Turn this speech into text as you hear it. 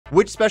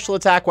Which special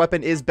attack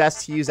weapon is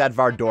best to use at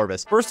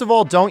Vardorvis? First of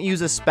all, don't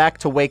use a Spec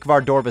to wake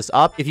Vardorvis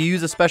up. If you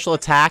use a special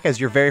attack as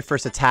your very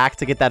first attack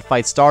to get that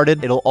fight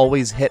started, it'll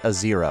always hit a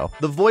 0.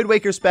 The Void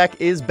Waker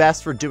Spec is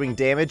best for doing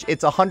damage.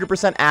 It's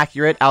 100%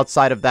 accurate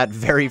outside of that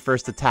very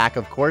first attack,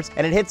 of course,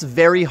 and it hits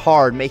very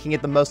hard, making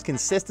it the most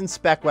consistent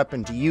Spec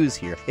weapon to use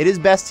here. It is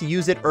best to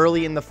use it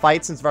early in the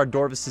fight since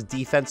Vardorvis'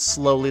 defense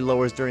slowly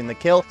lowers during the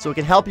kill, so it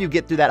can help you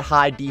get through that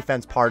high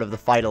defense part of the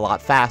fight a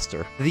lot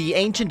faster. The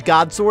Ancient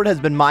God Sword has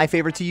been my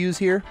favorite to use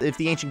here. If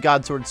the Ancient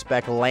God Sword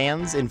Spec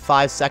lands in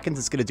 5 seconds,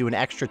 it's going to do an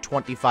extra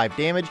 25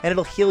 damage, and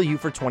it'll heal you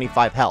for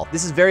 25 health.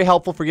 This is very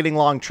helpful for getting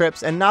long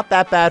trips, and not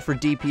that bad for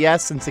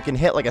DPS since it can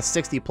hit like a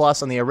 60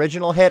 plus on the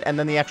original hit, and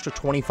then the extra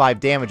 25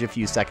 damage a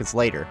few seconds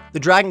later.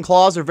 The Dragon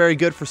Claws are very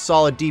good for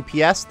solid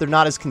DPS. They're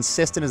not as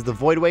consistent as the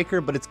Void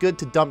Waker, but it's good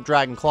to dump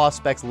Dragon Claw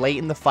specs late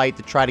in the fight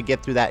to try to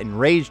get through that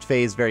enraged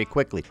phase very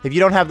quickly. If you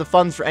don't have the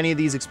funds for any of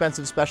these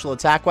expensive special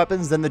attack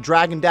weapons, then the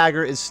Dragon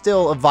Dagger is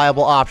still a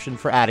viable option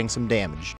for adding some damage.